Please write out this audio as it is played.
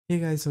Hey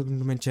guys, welcome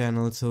to my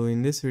channel. So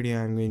in this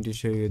video I'm going to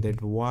show you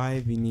that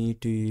why we need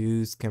to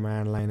use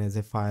command line as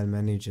a file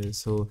manager.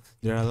 So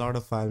there are a lot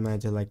of file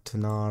manager like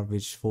Tunar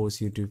which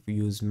force you to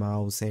use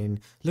mouse,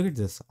 and look at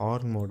this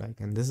org mode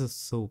icon. This is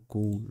so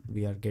cool.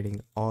 We are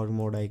getting org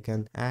mode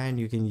icon and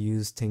you can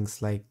use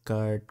things like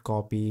cut,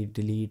 copy,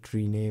 delete,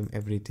 rename,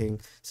 everything.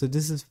 So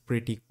this is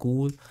pretty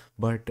cool.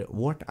 But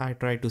what I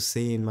try to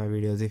say in my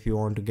videos, if you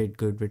want to get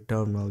good with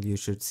terminal, you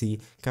should see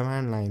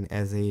command line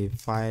as a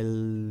file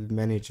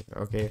manager.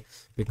 Okay,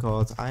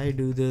 because I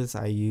do this,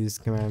 I use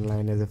command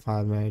line as a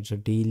file manager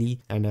daily,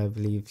 and I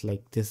believe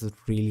like this is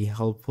really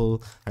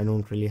helpful. I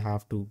don't really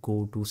have to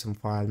go to some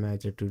file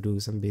manager to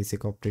do some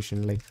basic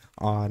operation like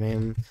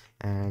rm,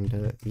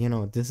 and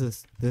this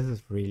is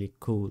really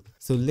cool.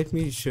 So let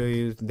me show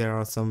you. There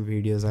are some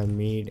videos I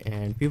made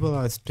and people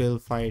are still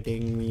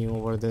fighting me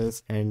over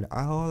this, and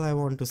all I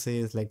want to say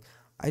is like,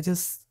 I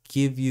just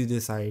give you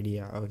this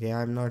idea. Okay,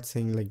 I'm not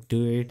saying like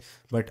do it,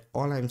 but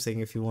all I'm saying,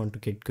 if you want to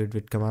get good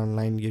with command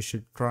line, you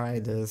should try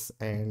this,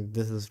 and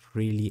this is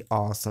really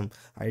awesome.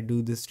 I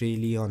do this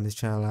daily on this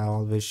channel. I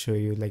always show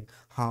you like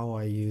how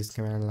I use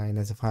command line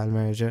as a file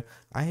manager.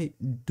 I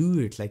do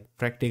it like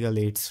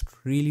practically. It's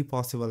really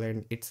possible,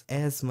 and it's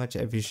as much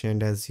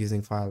efficient as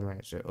using file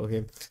manager.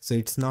 Okay, so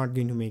it's not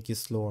going to make you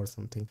slow or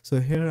something. So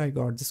here I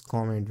got this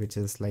comment which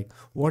is like,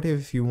 what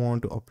if you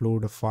want to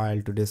upload a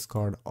file to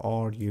Discord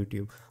or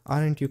YouTube?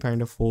 Aren't you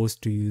kind of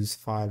forced to use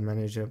file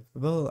manager?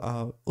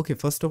 Well, okay,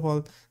 first of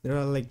all, there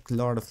are like a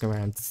lot of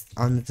commands: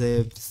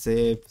 unzip,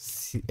 zip,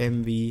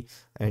 mv,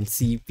 and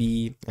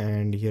cp,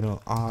 and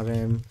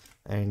rm,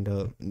 and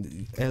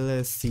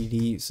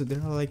lscd. So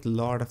there are like a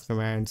lot of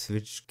commands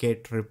which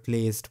get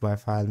replaced by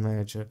file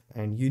manager,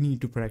 and you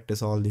need to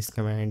practice all these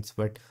commands.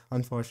 But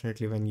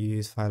unfortunately, when you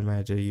use file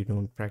manager, you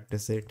don't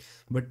practice it.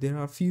 But there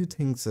are a few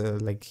things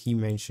like he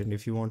mentioned.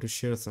 If you want to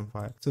share some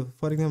file, so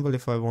for example,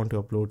 if I want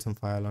to upload some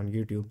file on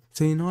YouTube,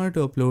 so in order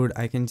to upload,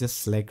 I can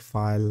just select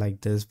file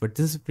like this, but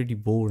this is pretty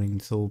boring.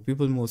 So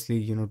people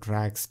mostly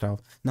drag stuff.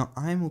 Now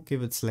I'm okay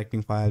with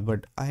selecting file,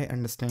 but I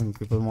understand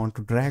people want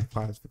to drag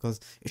files because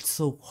it's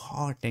so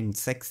hot and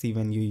sexy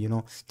when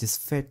you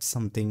just fetch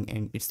something,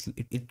 and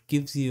it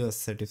gives you a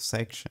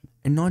satisfaction.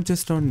 And not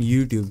just on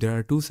YouTube, there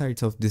are two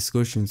sides of this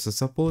question. So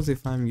suppose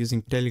if I'm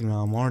using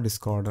Telegram or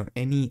Discord or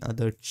any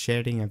other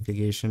chatting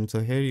application,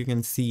 so here you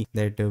can see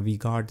that we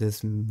got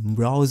this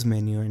browse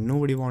menu, and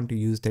nobody want to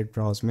use that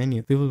browse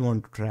menu. People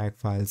want to drag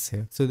files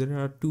here. So there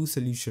are two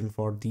solutions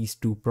for these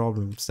two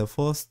problems. The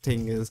first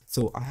thing is,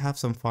 so I have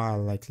some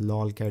file like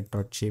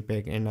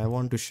lolcat.jpg and I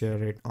want to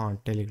share it on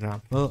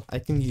Telegram. Well, I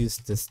can use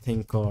this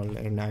thing called,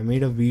 and I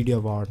made a video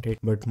about it,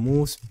 but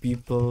most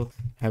people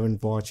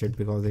haven't watched it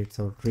because it's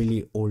a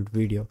really old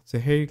video. So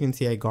here you can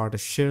see I got a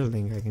share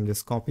link. I can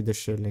just copy the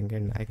share link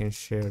and I can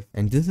share,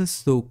 and this is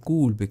so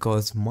cool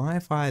because my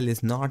file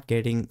is not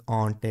getting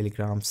on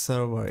Telegram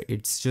server,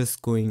 it's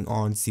just going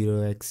on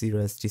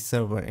 0x0st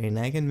server, and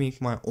I can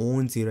make my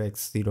own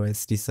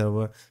 0x0st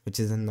server, which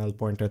is a null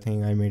pointer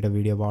thing. I made a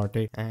video about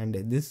it, and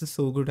this is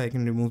so good. I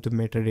can remove the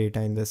metadata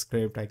in the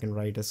script, I can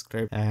write a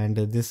script, and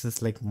this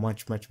is like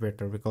much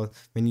better, because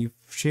when you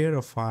share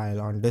a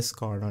file on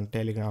Discord, on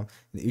Telegram,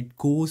 it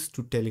goes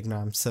to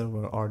Telegram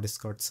server or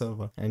Discord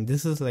server, and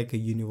this is like a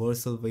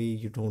universal way.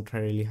 You don't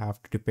really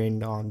have to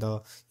depend on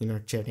the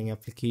chatting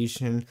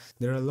application.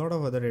 There are a lot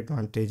of other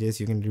advantages.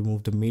 You can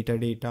remove the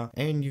metadata,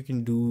 and you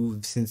can do,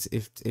 since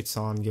if it's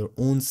on your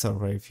own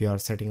server, if you are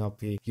setting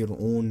up your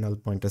own null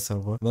pointer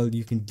server, well,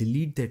 you can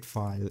delete that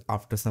file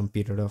after some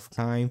period of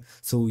time.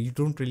 So you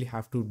don't really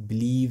have to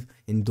believe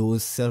in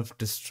those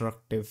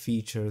self-destructive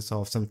features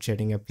of some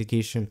chatting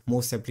application.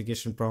 Most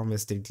application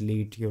promise they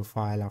delete your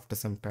file after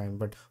some time,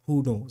 but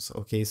who knows?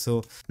 Okay,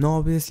 so now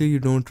obviously you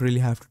don't really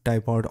have to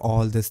type out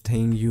all this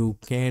thing. You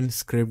can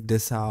script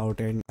this out,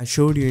 and I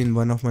showed you in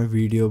one of my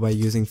video by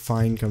using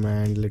find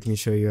command. Let me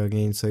show you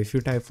again. So if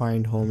you type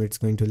find home, it's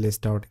going to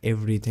list out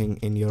everything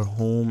in your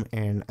home,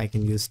 and I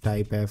can use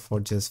type F for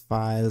just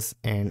files,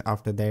 and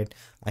after that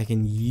I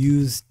can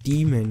use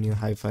d menu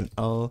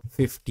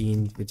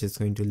 -l15, which is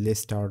going to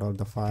list out all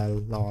the file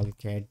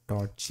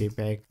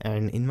lolcat.jpg,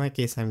 and in my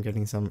case I'm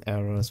getting some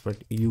errors,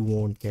 but you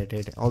won't get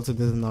it. Also,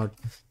 this is not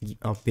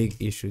a big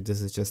issue,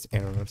 this is just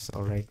errors.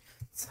 All right,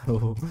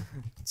 so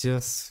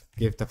just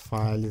give the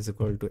file is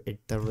equal to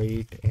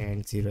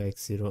and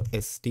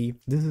 0x0st.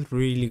 This is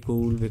really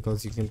cool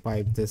because you can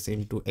pipe this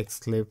into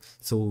xclip,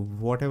 so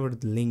whatever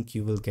the link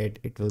you will get,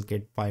 it will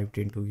get piped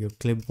into your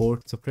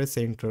clipboard. So press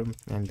enter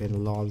and then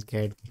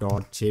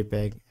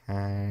lolcat.jpg,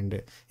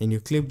 and in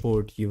your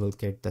clipboard you will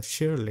get the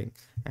share link.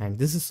 And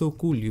this is so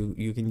cool.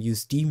 You can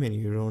use d menu,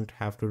 you don't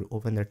have to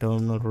open the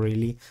terminal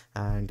really,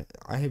 and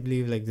I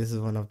believe like this is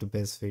one of the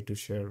best way to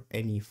share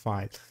any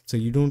file. So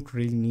you don't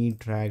really need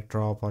drag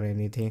drop or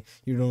anything.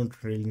 You don't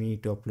don't really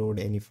need to upload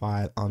any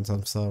file on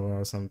some server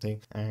or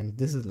something, and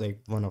this is like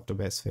one of the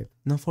best way.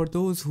 Now for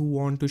those who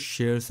want to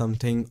share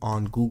something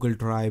on Google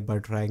Drive by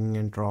dragging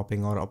and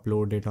dropping or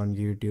upload it on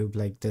YouTube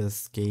like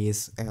this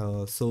case,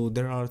 so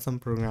there are some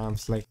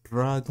programs like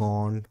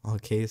Dragon.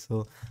 Okay,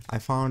 so I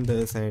found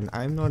this and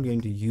I'm not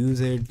going to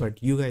use it,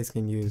 but you guys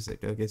can use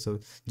it. Okay, so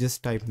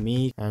just type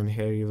make and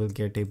here you will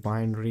get a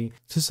binary.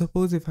 So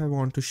suppose if I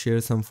want to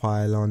share some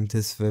file on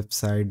this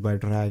website by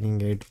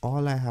dragging it,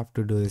 all I have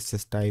to do is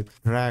just type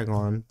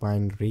dragon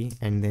binary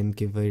and then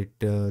give it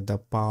the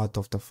path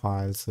of the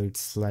file. So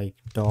it's like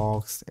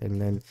docs,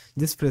 and then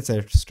just press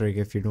asterisk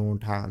if you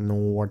don't know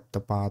what the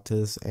path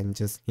is, and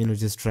just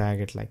just drag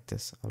it like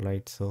this. All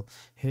right, so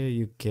here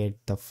you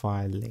get the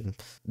file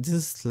link. This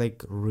is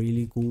like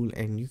really cool,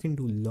 and you can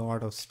do a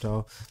lot of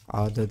stuff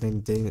other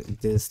than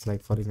this.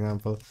 Like for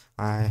example,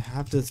 I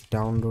have this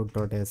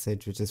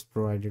download.sh which is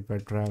provided by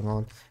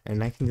Dragon,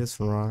 and I can just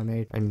run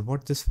it, and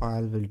what this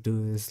file will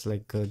do is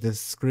like this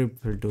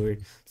script will do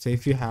it. So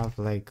if you have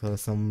like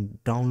some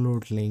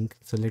download link,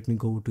 so let me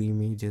go to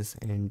images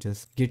and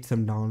just get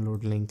some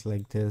download link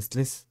like this.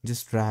 Let's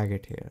just drag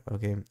it here.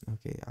 Okay,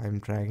 I'm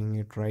dragging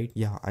it, right?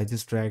 Yeah, I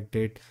just dragged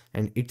it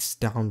and it's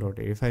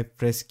downloaded. If I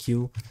press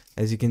Q,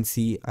 as you can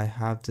see, I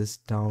have this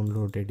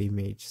downloaded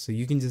image. So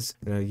you can just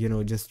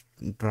just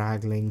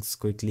drag links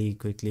quickly,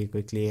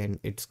 and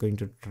it's going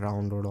to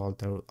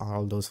download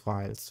all those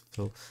files.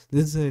 So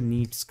this is a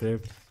neat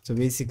script. So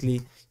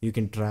basically you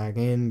can drag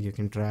in, you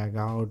can drag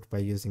out by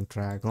using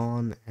drag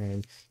on,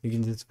 and you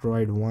can just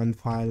provide one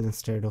file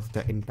instead of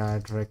the entire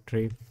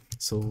directory.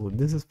 So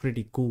this is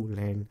pretty cool,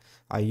 and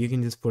you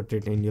can just put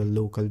it in your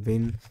local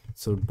bin.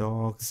 So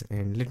docs,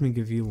 and let me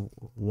give you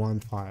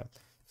one file.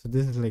 So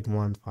this is like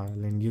one file,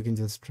 and you can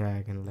just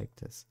drag in like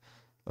this.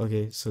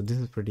 Okay, so this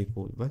is pretty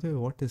cool. By the way,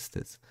 what is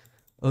this?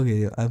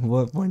 Okay,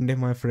 one day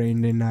my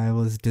friend and I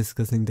was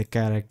discussing the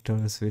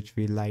characters which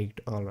we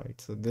liked. All right,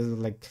 so this is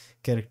like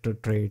character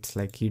traits,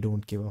 like he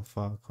don't give a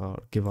fuck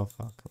or give a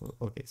fuck.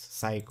 Okay, so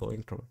psycho,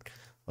 introvert.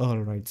 All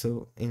right,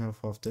 so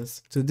enough of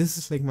this. So this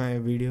is like my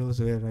videos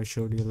where I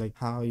showed you like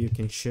how you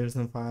can share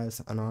some files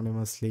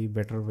anonymously,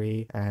 better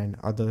way, and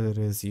other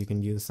is you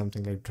can use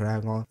something like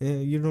Dragon.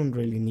 You don't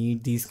really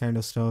need these kind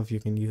of stuff. You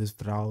can use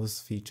browse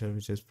feature,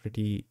 which is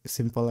pretty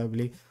simple, I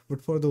believe.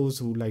 But for those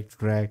who like to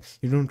drag,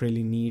 you don't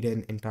really need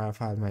an entire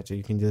file manager.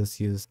 You can just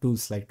use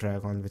tools like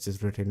Dragon, which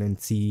is written in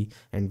C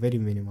and very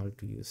minimal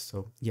to use.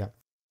 So yeah.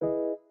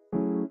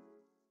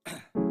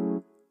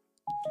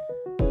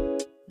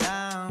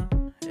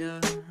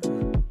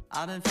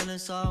 I've been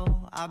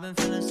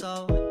feeling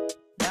so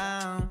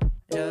down,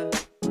 yeah.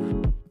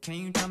 Can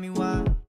you tell me why?